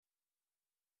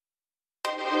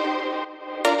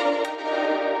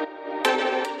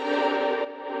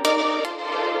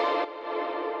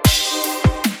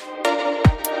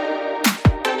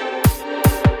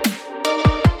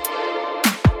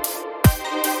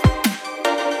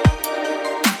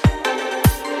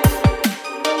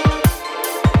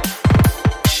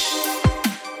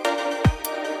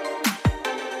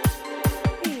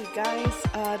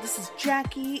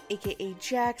Jackie, aka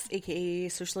Jax, aka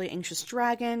Socially Anxious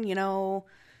Dragon, you know,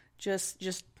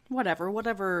 just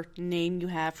whatever name you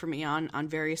have for me on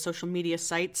various social media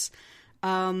sites.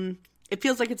 It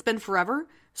feels like it's been forever,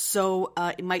 so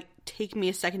it might take me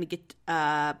a second to get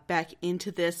back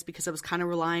into this because I was kind of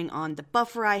relying on the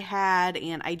buffer I had,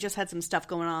 and I just had some stuff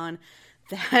going on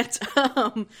that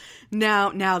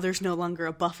now there's no longer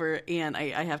a buffer, and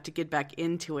I have to get back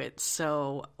into it.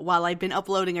 So while I've been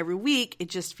uploading every week, it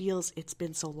just feels it's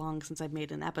been so long since I've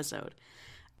made an episode.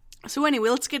 So anyway,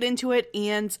 let's get into it,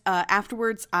 and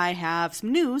afterwards I have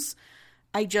some news.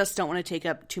 I just don't want to take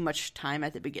up too much time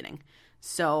at the beginning.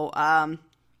 So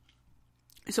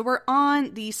we're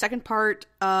on the second part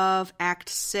of Act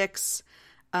 6.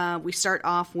 We start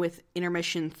off with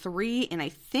Intermission 3, and I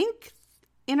think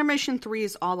Intermission 3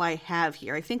 is all I have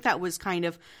here. I think that was kind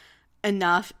of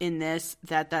enough in this,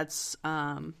 that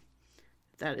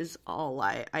is all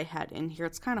I had in here.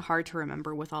 It's kind of hard to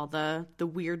remember with all the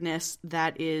weirdness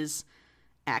that is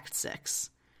Act 6.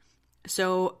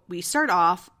 So we start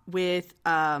off with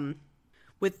Mina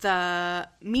and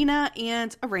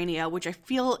Arania, which I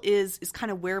feel is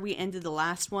kind of where we ended the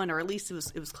last one, or at least it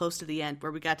was close to the end,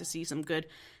 where we got to see some good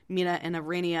Mina and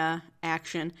Arania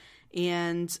action.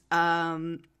 And so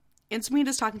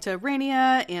Mina's talking to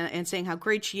Arania and saying how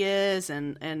great she is,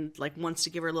 and like wants to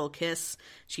give her a little kiss.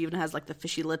 She even has like the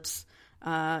fishy lips,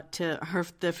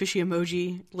 the fishy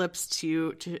emoji lips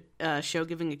to show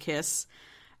giving a kiss.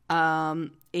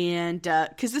 And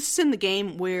because this is in the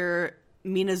game where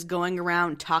Mina's going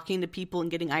around talking to people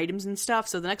and getting items and stuff,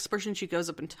 so the next person she goes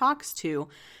up and talks to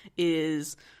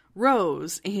is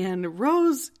Rose, and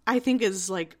Rose, I think, is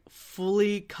like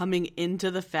fully coming into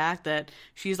the fact that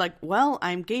she's like, well,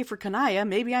 I'm gay for Kanaya,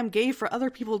 maybe I'm gay for other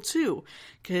people too,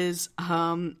 because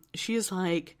she is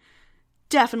like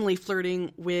definitely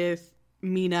flirting with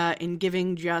Mina and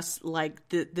giving just like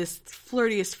this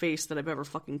flirtiest face that I've ever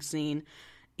fucking seen.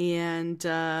 And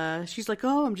she's like,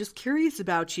 oh, I'm just curious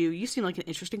about you. You seem like an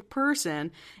interesting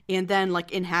person. And then,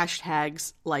 like, in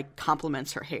hashtags, like,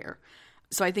 compliments her hair.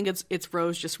 So I think it's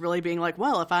Rose just really being like,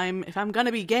 well, if I'm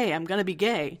gonna be gay, I'm gonna be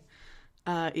gay.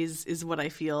 Is what I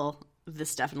feel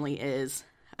this definitely is.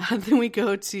 Then we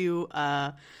go to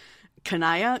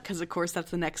Kanaya, because of course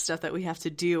that's the next stuff that we have to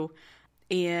do.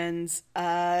 And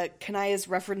Kanaya's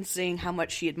referencing how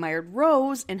much she admired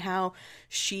Rose and how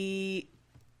she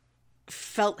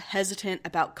felt hesitant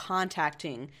about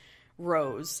contacting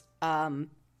Rose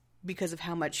because of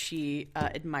how much she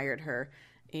admired her.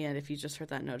 And if you just heard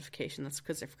that notification, that's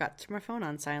because I forgot to turn my phone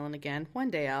on silent again. One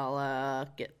day I'll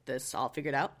get this all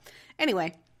figured out.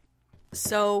 Anyway,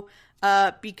 so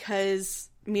because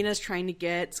Mina's trying to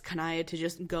get Kanaya to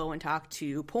just go and talk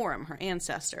to Porum, her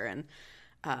ancestor,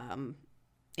 and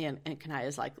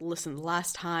Kanaya's like, listen, the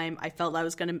last time I felt I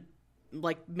was going to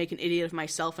like make an idiot of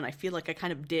myself, and I feel like I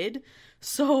kind of did,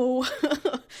 so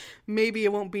maybe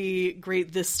it won't be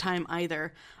great this time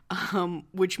either.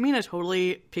 Which Mina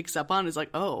totally picks up on, is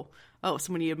like, oh,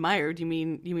 someone you admired, you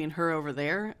mean her over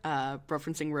there,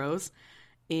 referencing Rose.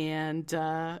 And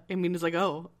Mina's like,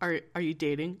 oh, are you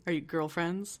dating? Are you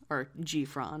girlfriends? Or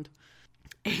G-frond?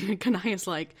 And Kanaya's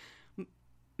like,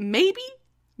 maybe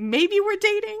we're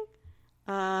dating?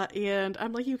 And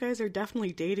I'm like, you guys are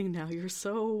definitely dating now. You're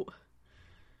so...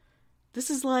 This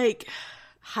is like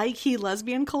high-key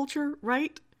lesbian culture,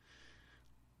 right?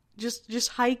 Just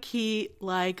high-key,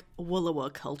 like,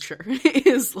 Woollawah culture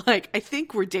is like, I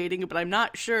think we're dating, but I'm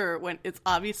not sure, when it's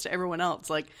obvious to everyone else.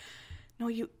 Like, no,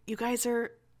 you guys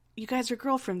are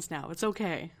girlfriends now. It's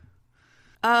okay.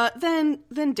 Then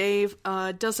Dave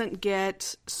doesn't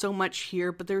get so much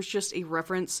here, but there's just a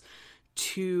reference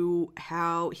to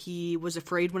how he was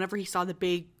afraid whenever he saw the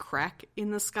big crack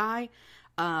in the sky.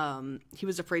 He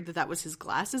was afraid that was his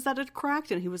glasses that had cracked,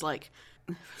 and he was like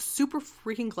super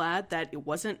freaking glad that it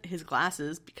wasn't his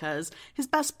glasses, because his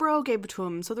best bro gave it to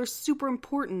him, so they're super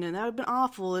important, and that would have been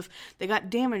awful if they got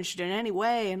damaged in any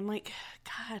way. And I'm like,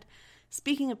 God,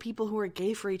 speaking of people who are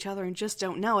gay for each other and just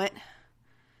don't know it.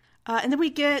 And then we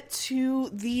get to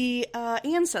the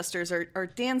ancestors,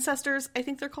 or Dancestors, I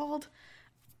think they're called.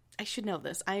 I should know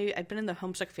this. I've been in the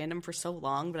Homestuck fandom for so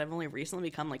long, but I've only recently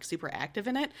become, like, super active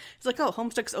in it. It's like, oh,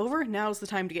 Homestuck's over? Now's the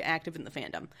time to get active in the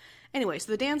fandom. Anyway,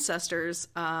 so the Dancestors,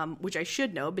 which I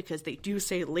should know because they do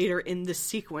say later in this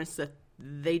sequence that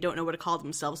they don't know what to call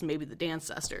themselves, maybe the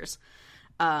Dancestors.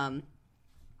 So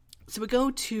we go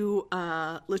to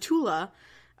Latula,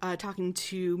 talking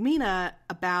to Mina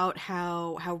about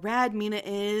how rad Mina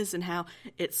is, and how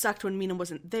it sucked when Mina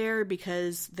wasn't there,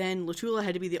 because then Latula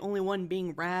had to be the only one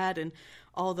being rad, and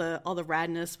all the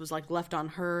radness was like left on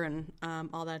her, and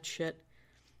all that shit.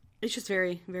 It's just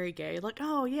very, very gay. Like,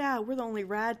 oh yeah, we're the only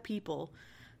rad people.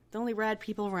 The only rad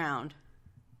people around.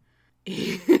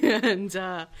 And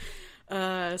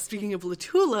speaking of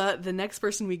Latula, the next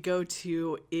person we go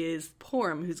to is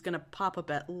Porum, who's going to pop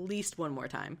up at least one more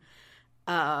time.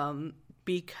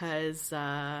 Because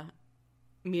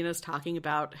Mina's talking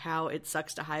about how it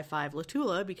sucks to high-five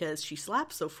Latula because she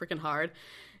slaps so freaking hard.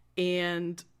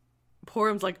 And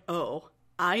Porum's like, oh,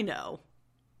 I know.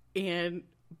 And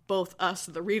both us,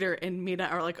 the reader, and Mina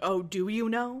are like, oh, do you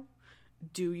know?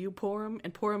 Do you, Porum?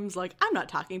 And Porum's like, I'm not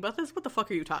talking about this. What the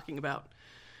fuck are you talking about?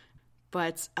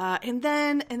 But, and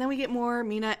then we get more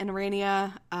Mina and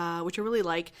Arania, which I really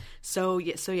like. So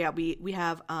yeah, we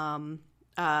have, talking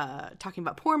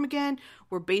about Porum again.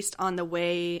 We're based on the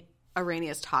way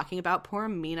Arania's talking about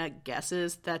Porum. Mina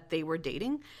guesses that they were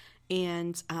dating.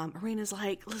 And, Arania's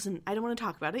like, listen, I don't want to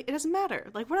talk about it. It doesn't matter.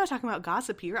 Like, we're not talking about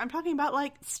gossip here. I'm talking about,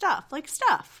 like, stuff.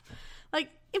 Like,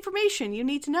 information you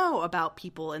need to know about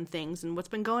people and things and what's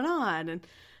been going on. And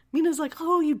Mina's like,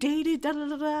 oh, you dated,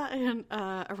 da-da-da-da. And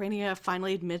Arania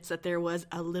finally admits that there was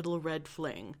a little red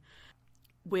fling,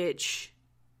 which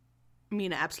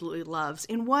Mina absolutely loves.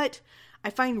 And what I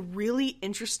find really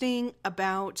interesting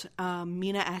about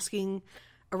Mina asking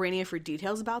Arania for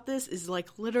details about this is,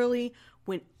 like, literally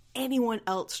when anyone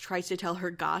else tries to tell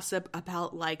her gossip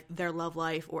about, like, their love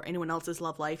life or anyone else's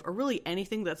love life or really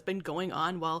anything that's been going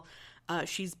on while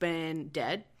she's been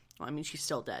dead. Well, I mean, she's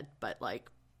still dead, but, like,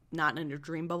 not in her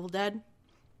dream bubble dead.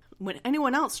 When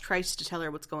anyone else tries to tell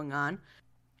her what's going on,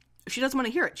 she doesn't want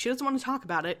to hear it. She doesn't want to talk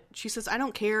about it. She says, I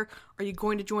don't care. Are you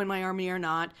going to join my army or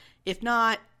not? If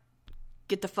not,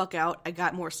 get the fuck out. I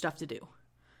got more stuff to do.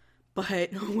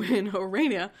 But when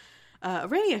Arania,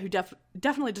 who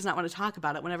definitely does not want to talk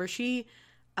about it, whenever she,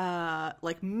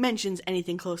 like, mentions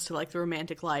anything close to, like, the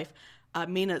romantic life,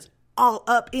 Mina's all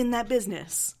up in that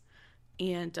business.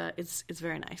 And it's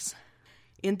very nice.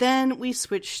 And then we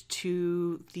switch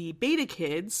to the beta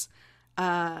kids,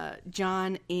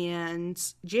 John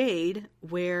and Jade,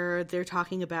 where they're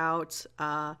talking about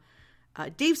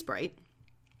Dave Sprite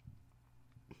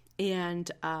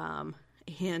and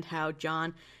how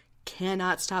John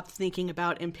cannot stop thinking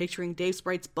about and picturing Dave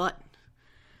Sprite's butt.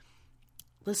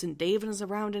 Listen, Dave isn't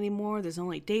around anymore. There's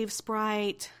only Dave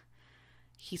Sprite.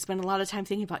 He spent a lot of time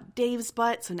thinking about Dave's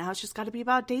butt, so now it's just got to be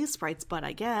about Dave Sprite's butt,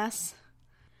 I guess.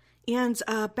 And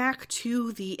back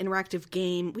to the interactive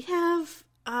game, we have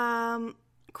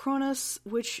Kronos,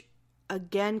 which,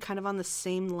 again, kind of on the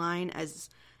same line as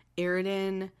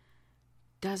Eridan,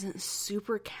 doesn't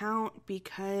super count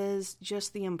because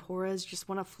just the Emporas just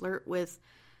want to flirt with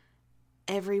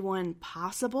everyone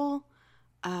possible.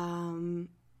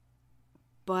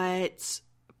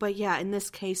 But yeah, in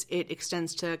this case, it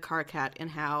extends to Karkat and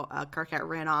how Karkat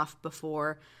ran off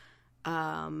before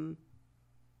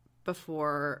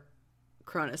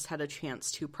Kronos had a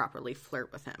chance to properly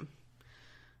flirt with him,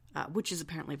 which is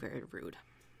apparently very rude.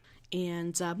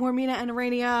 And more Mina and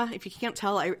Arania. If you can't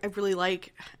tell, I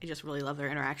just really love their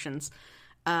interactions.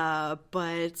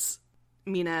 But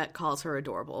Mina calls her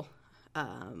adorable.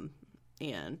 And,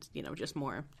 you know, just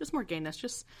more gayness,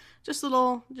 just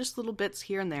little bits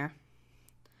here and there.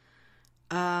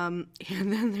 And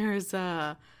then there's,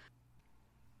 then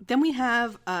we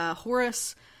have,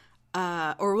 Horace,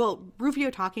 Rufio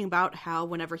talking about how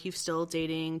whenever he's still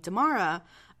dating Damara,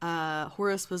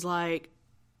 Horace was, like,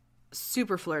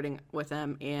 super flirting with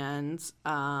him, and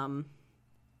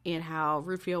how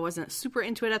Rufio wasn't super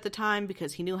into it at the time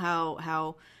because he knew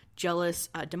how jealous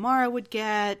Damara would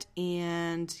get,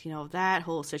 and, you know, that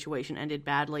whole situation ended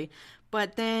badly.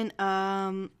 But then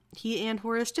he and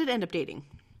Horace did end up dating.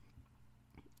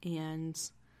 And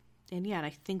yeah, and I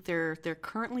think they're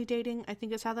currently dating, I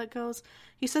think is how that goes.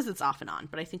 He says it's off and on,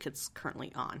 but I think it's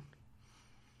currently on.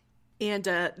 And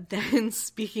then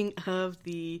speaking of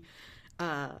the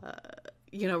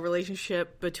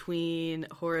relationship between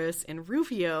Horace and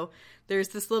Rufio, there's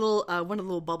this little one of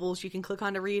the little bubbles you can click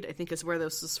on to read, I think is where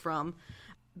this is from.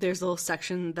 There's a little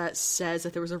section that says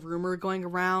that there was a rumor going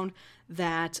around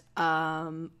that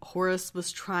Horace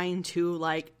was trying to,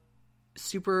 like,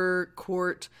 super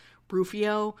court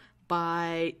Rufio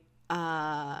by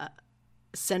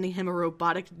sending him a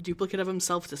robotic duplicate of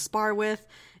himself to spar with,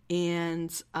 and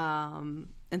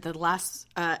the last,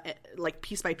 like,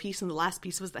 piece by piece, and the last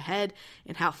piece was the head,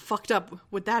 and how fucked up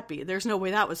would that be? There's no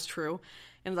way that was true.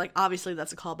 And, like, obviously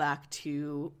that's a callback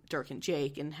to Dirk and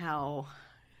Jake, and how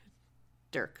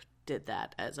Dirk did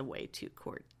that as a way to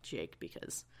court Jake,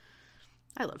 because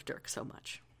I love Dirk so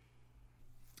much.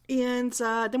 And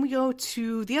then we go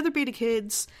to the other beta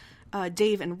kids,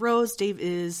 Dave and Rose. Dave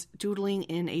is doodling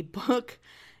in a book,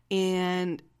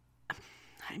 and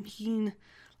I mean,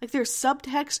 like, there's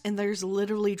subtext and there's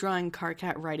literally drawing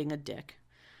Karkat riding a dick.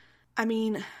 I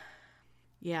mean,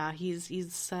 yeah, he's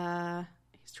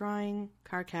drawing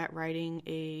Karkat riding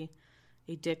a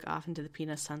dick off into the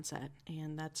penis sunset,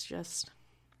 and that's just,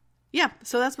 yeah.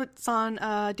 So that's what's on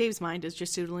Dave's mind, is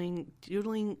just doodling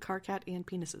Karkat and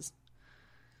penises.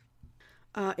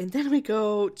 And then we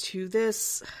go to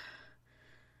this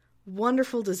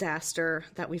wonderful disaster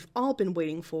that we've all been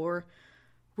waiting for.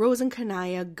 Rose and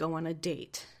Kanaya go on a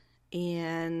date,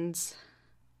 and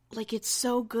like, it's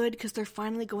so good because they're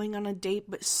finally going on a date,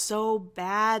 but so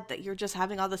bad that you're just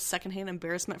having all this secondhand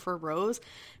embarrassment for Rose,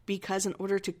 because in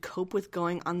order to cope with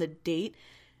going on the date,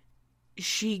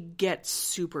 she gets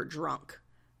super drunk,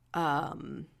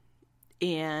 and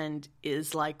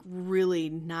is like really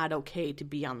not okay to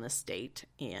be on this date.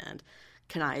 And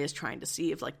Kanaya is trying to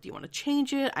see if, like, do you want to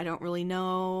change it? I don't really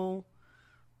know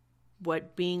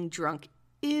what being drunk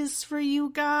is for you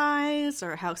guys,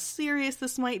 or how serious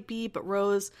this might be, but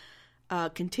Rose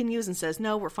continues and says,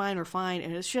 no, we're fine,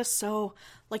 and it's just so,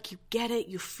 like, you get it,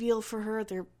 you feel for her,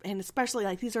 and especially,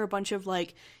 like, these are a bunch of,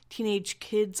 like, teenage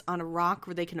kids on a rock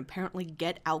where they can apparently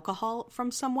get alcohol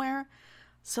from somewhere,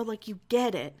 so, like, you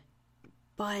get it,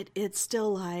 but it's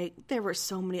still, like, there were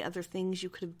so many other things you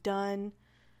could have done.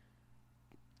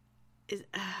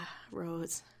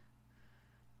 Rose.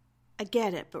 I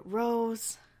get it, but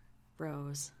Rose.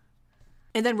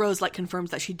 And then Rose, like,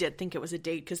 confirms that she did think it was a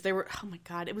date, because they were, oh my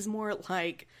god, it was more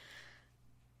like,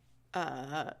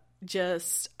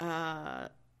 just,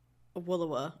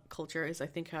 Wolowa culture, is I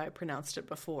think how I pronounced it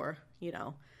before, you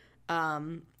know,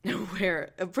 where,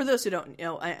 for those who don't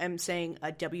know, I'm saying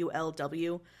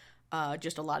WLW,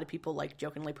 just a lot of people, like,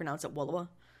 jokingly pronounce it Wolowa,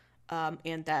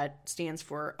 and that stands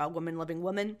for woman loving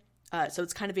woman, so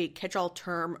it's kind of a catch-all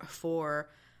term for,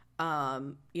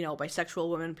 you know,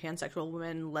 bisexual women, pansexual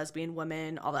women, lesbian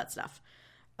women, all that stuff.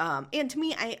 And to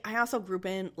me, I also group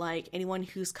in, like, anyone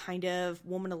who's kind of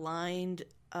woman-aligned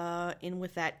in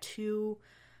with that, too.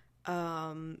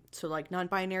 So, like,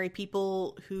 non-binary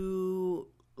people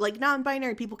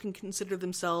can consider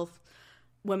themselves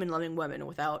women-loving women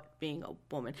without being a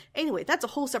woman. Anyway, that's a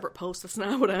whole separate post. That's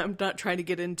not what I'm not trying to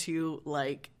get into,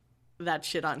 like, that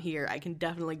shit on here. I can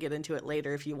definitely get into it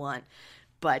later if you want.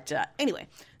 But anyway,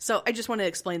 so I just want to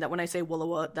explain that when I say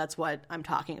Wolowa, that's what I'm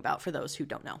talking about for those who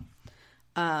don't know.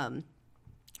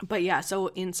 But yeah, so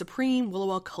in Supreme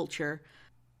Wolowa culture,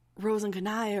 Rose and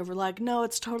Kanaya were like, no,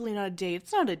 it's totally not a date.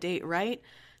 It's not a date, right?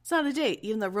 It's not a date.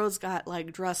 Even though Rose got,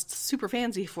 like, dressed super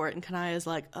fancy for it, and Kanaya's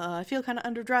like, I feel kind of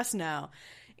underdressed now.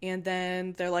 And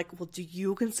then they're like, well, do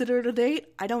you consider it a date?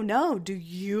 I don't know. Do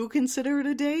you consider it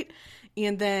a date?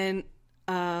 And then,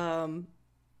 come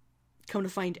to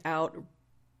find out,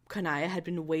 Kanaya had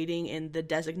been waiting in the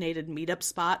designated meetup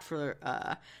spot for,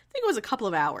 I think it was a couple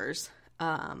of hours.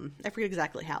 I forget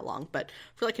exactly how long, but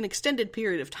for, like, an extended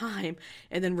period of time.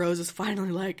 And then Rose is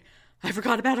finally like, I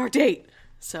forgot about our date.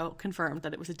 So confirmed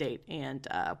that it was a date, and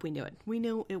we knew it. We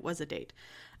knew it was a date.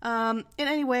 And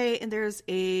anyway, and there's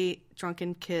a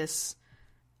drunken kiss,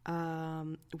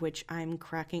 which I'm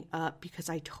cracking up because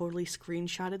I totally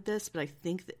screenshotted this, but I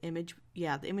think the image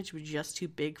was just too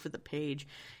big for the page,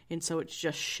 and so it's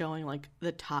just showing, like,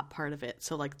 the top part of it,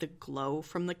 so, like, the glow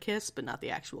from the kiss, but not the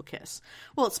actual kiss.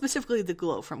 Well, it's specifically the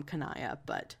glow from Kanaya,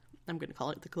 but I'm going to call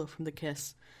it the glow from the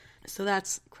kiss. So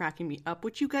that's cracking me up,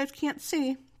 which you guys can't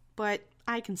see, but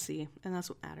I can see, and that's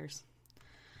what matters.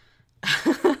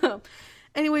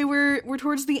 Anyway, we're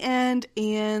towards the end,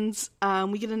 and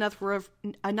we get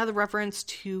another reference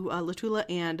to Latula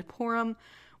and Porum,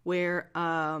 where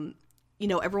you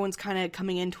know, everyone's kind of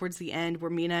coming in towards the end, where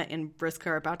Mina and Briska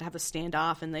are about to have a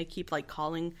standoff, and they keep, like,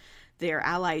 calling their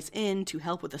allies in to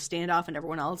help with the standoff, and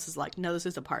everyone else is like, no, this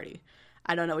is a party.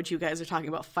 I don't know what you guys are talking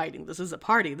about fighting. This is a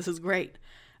party. This is great.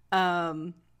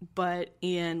 But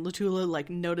and Latula, like,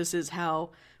 notices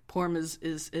how Porum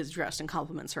is dressed and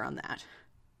compliments her on that.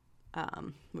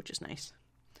 Which is nice.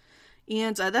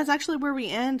 And that's actually where we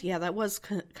end. Yeah, that was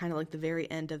kind of like the very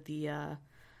end of the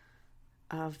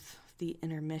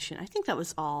intermission. I think that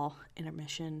was all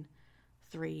intermission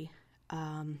 3.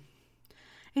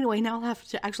 Anyway, now I'll have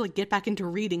to actually get back into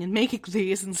reading and making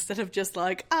these instead of just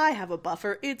like, I have a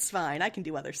buffer, it's fine, I can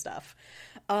do other stuff.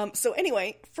 So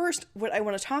anyway, first, what I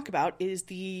want to talk about is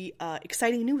the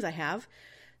exciting news I have.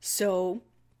 So,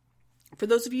 for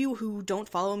those of you who don't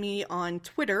follow me on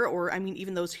Twitter, or, I mean,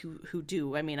 even those who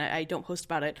do, I mean, I don't post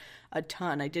about it a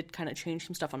ton. I did kind of change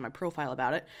some stuff on my profile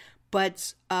about it.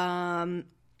 But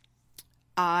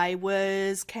I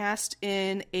was cast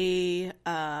in a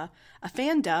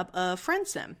fan dub of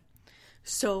Friendsim.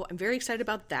 So I'm very excited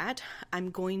about that.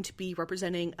 I'm going to be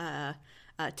representing a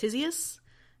Tizius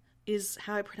is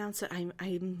how I pronounce it.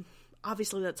 I'm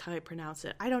obviously that's how I pronounce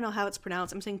it. I don't know how it's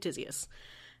pronounced. I'm saying Tizius.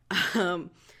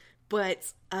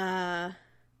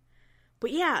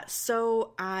 But yeah,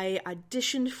 so I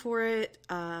auditioned for it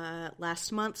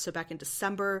last month, so back in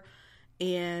December,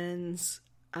 and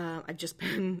I've just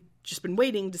been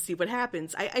waiting to see what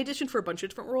happens. I auditioned for a bunch of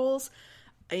different roles,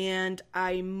 and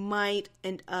I might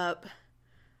end up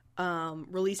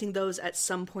releasing those at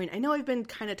some point. I know I've been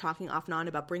kind of talking off and on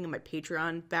about bringing my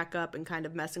Patreon back up and kind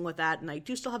of messing with that, and I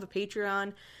do still have a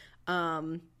Patreon.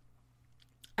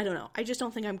 I don't know. I just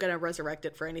don't think I'm going to resurrect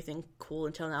it for anything cool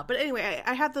until now. But anyway,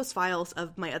 I have those files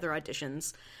of my other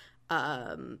auditions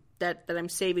that I'm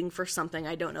saving for something.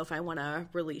 I don't know if I want to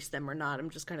release them or not. I'm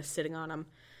just kind of sitting on them.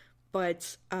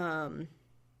 But I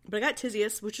got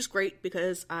Tizius, which is great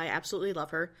because I absolutely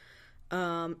love her.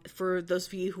 For those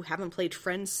of you who haven't played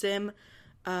Friend Sim,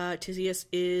 Tizius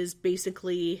is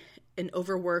basically an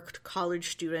overworked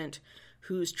college student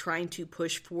who's trying to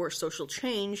push for social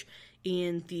change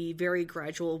in the very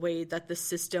gradual way that the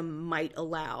system might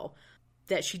allow,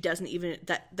 that she doesn't even,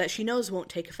 that she knows won't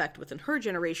take effect within her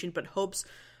generation, but hopes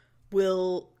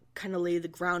will kind of lay the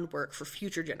groundwork for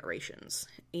future generations.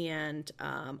 And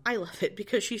I love it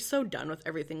because she's so done with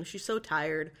everything. She's so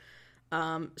tired,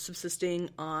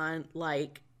 subsisting on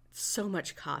like so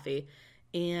much coffee,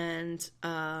 and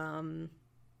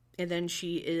then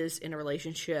she is in a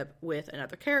relationship with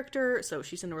another character. So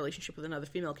she's in a relationship with another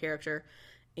female character,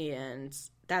 and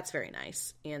that's very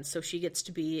nice. And so she gets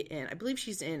to be in, I believe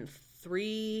she's in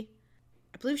 3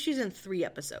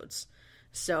 episodes.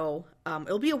 So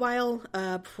it'll be a while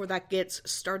before that gets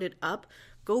started up.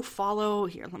 Go follow,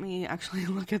 here, let me actually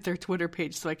look at their Twitter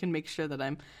page so I can make sure that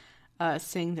I'm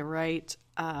saying the right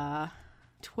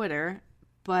Twitter.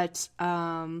 But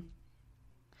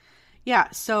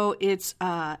yeah, so it's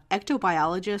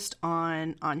Ectobiologist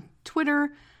on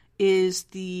Twitter is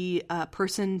the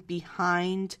person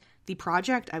behind the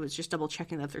project. I was just double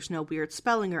checking that there's no weird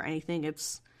spelling or anything.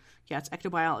 It's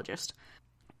Ectobiologist.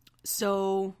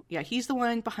 So yeah, he's the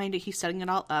one behind it. He's setting it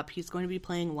all up. He's going to be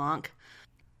playing Lonk.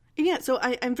 And yeah, so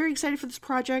I'm very excited for this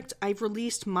project. I've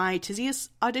released my Tizius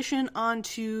audition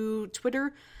onto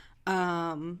Twitter.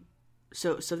 So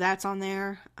that's on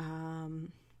there.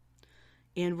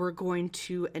 And we're going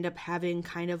to end up having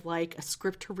kind of like a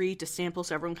script to read to sample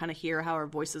so everyone kind of hear how our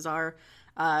voices are.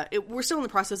 We're still in the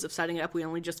process of setting it up. We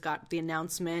only just got the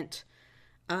announcement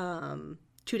 2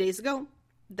 days ago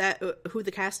that who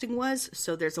the casting was.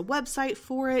 So there's a website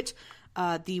for it.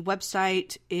 The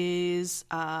website is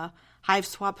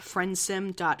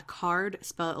hiveswapfriendsim.card,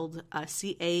 spelled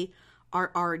CARRD.co.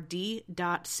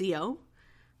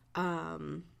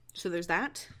 So there's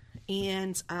that.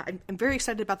 And I'm very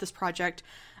excited about this project.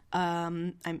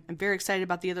 I'm very excited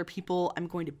about the other people I'm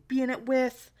going to be in it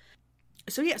with.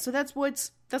 So yeah, so that's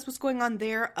what's going on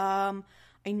there. I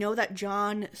know that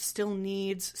John still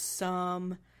needs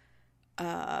some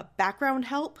background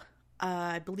help.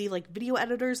 I believe like video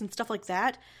editors and stuff like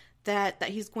that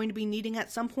he's going to be needing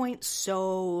at some point.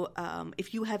 So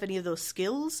if you have any of those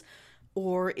skills,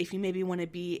 or if you maybe want to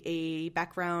be a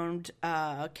background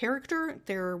character,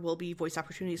 there will be voice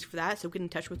opportunities for that. So get in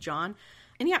touch with John.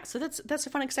 And yeah, so that's a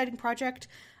fun, exciting project.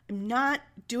 I'm not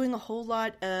doing a whole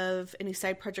lot of any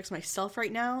side projects myself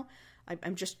right now.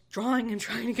 I'm just drawing and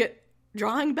trying to get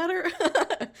drawing better.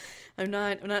 I'm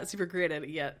not super great at it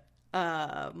yet.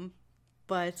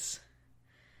 But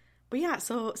yeah,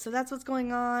 so that's what's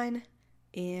going on.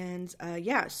 And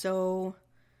yeah, so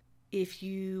if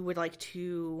you would like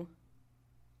to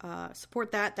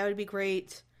support that would be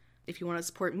great. If you want to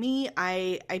support me,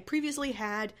 I previously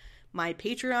had my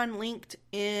Patreon linked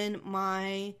in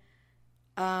my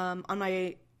on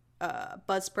my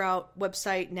Buzzsprout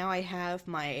website. Now I have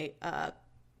my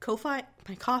Ko-Fi,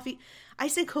 my coffee. I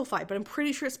say Ko-Fi, but I'm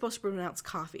pretty sure it's supposed to pronounce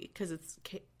coffee because it's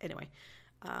anyway.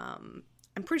 I'm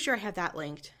pretty sure I have that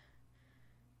linked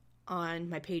on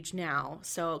my page now.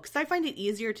 So because I find it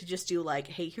easier to just do like,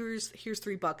 hey, here's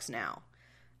 $3 now.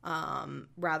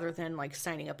 Rather than like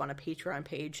signing up on a Patreon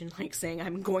page and like saying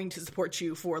I'm going to support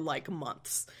you for like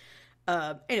months.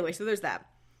 Anyway, so there's that.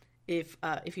 If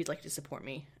you'd like to support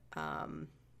me. Let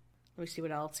me see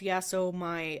what else. Yeah, so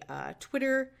my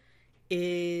Twitter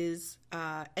is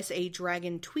SA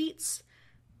Dragon Tweets.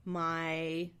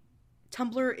 My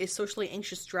Tumblr is Socially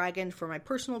Anxious Dragon for my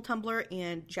personal Tumblr,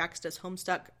 and Jax Does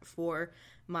Homestuck for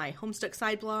my Homestuck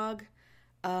side blog.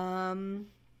 And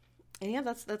yeah,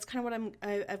 that's kind of what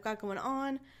I've got going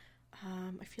on.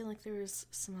 I feel like there was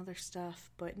some other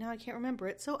stuff, but now I can't remember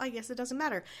it, so I guess it doesn't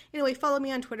matter. Anyway, follow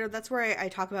me on Twitter. That's where I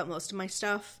talk about most of my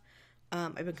stuff.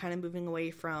 I've been kind of moving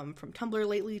away from Tumblr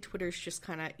lately. Twitter's just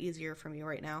kind of easier for me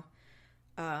right now.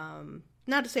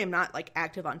 Not to say I'm not like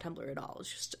active on Tumblr at all.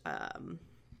 It's just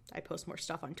I post more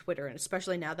stuff on Twitter, and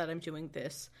especially now that I'm doing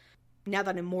this, now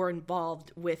that I'm more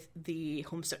involved with the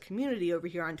Homestuck community over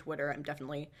here on Twitter, I'm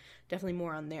definitely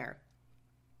more on there.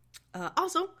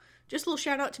 Also, just a little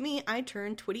shout out to me. I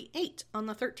turned 28 on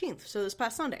the 13th, so this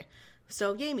past Sunday.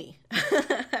 So yay me.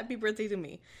 Happy birthday to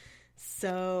me.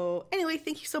 So anyway,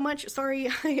 thank you so much. Sorry,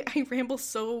 I ramble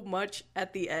so much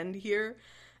at the end here.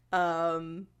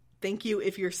 Thank you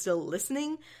if you're still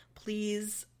listening.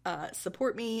 Please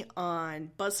support me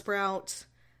on Buzzsprout.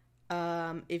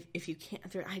 If you can't,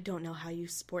 I don't know how you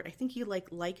support. I think you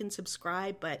like and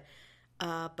subscribe, but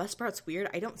Buzzsprout's weird.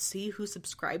 I don't see who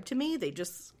subscribed to me. They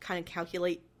just kind of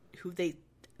calculate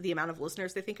the amount of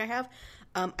listeners they think I have.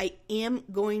 I am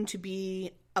going to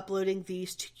be uploading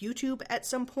these to YouTube at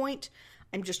some point.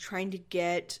 I'm just trying to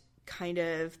get kind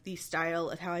of the style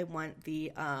of how I want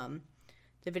the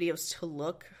videos to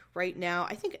look right now.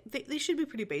 I think they should be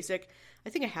pretty basic. I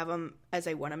think I have them as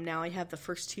I want them now. I have the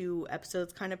first 2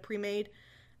 episodes kind of pre-made,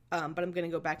 but I'm going to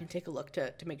go back and take a look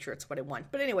to make sure it's what I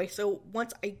want. But anyway, so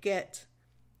once I get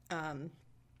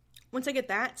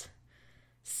that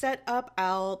set up,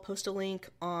 I'll post a link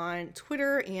on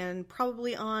Twitter and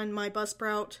probably on my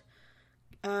Buzzsprout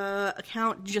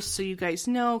account, just so you guys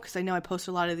know, because I know I post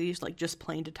a lot of these like just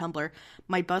plain to Tumblr.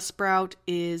 My Buzzsprout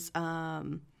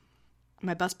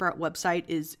website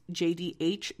is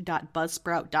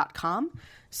jdh.buzzsprout.com.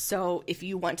 So if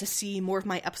you want to see more of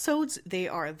my episodes, they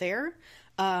are there.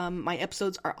 My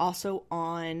episodes are also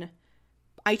on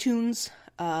iTunes,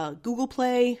 Google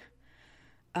Play.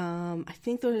 I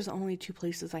think those are the only 2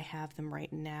 places I have them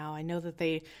right now. I know that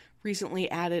they recently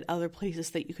added other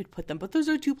places that you could put them, but those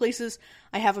are 2 places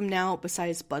I have them now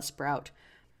besides Buzzsprout.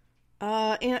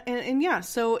 And yeah,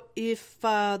 so if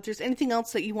there's anything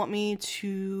else that you want me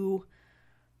to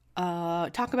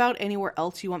talk about, anywhere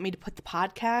else you want me to put the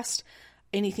podcast,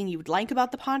 anything you would like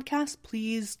about the podcast,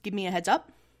 please give me a heads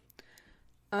up.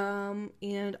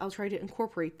 And I'll try to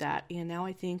incorporate that. And now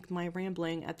I think my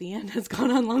rambling at the end has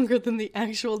gone on longer than the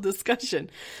actual discussion.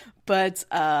 But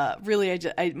really,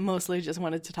 I mostly just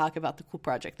wanted to talk about the cool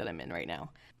project that I'm in right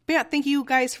now. But yeah, thank you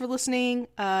guys for listening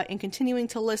and continuing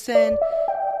to listen.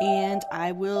 And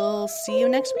I will see you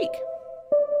next week.